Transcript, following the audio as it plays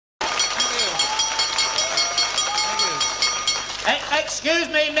Excuse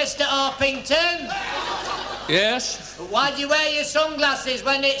me, Mr. Orpington. Yes? Why do you wear your sunglasses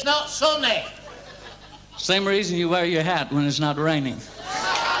when it's not sunny? Same reason you wear your hat when it's not raining.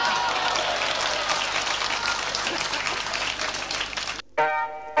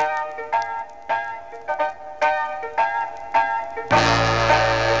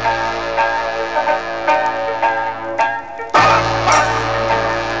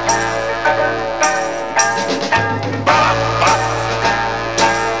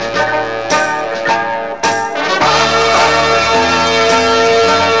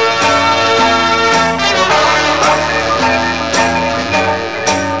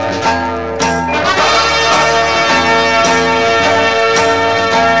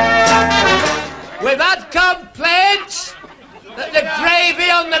 We've had complaints that the gravy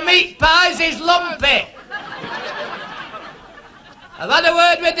on the meat pies is lumpy. I've had a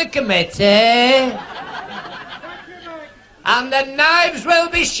word with the committee, and the knives will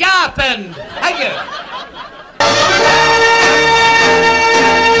be sharpened. Thank you.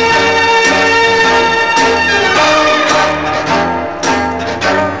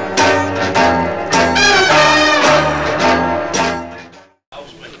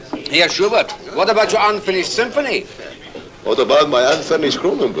 Here, Schubert, what about your unfinished symphony? What about my unfinished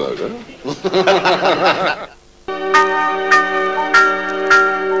Cronenberg, huh?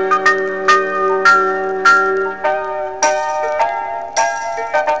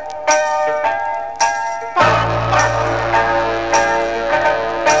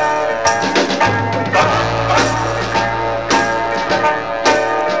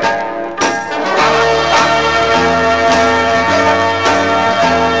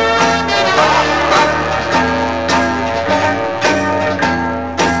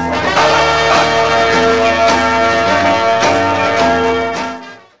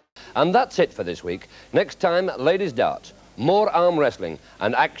 And that's it for this week. Next time, ladies' darts, more arm wrestling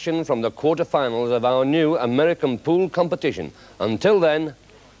and action from the quarter-finals of our new American pool competition. Until then,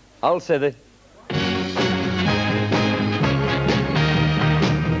 I'll say the...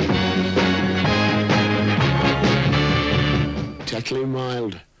 Gently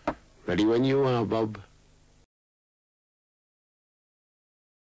mild. Ready when you are, Bob.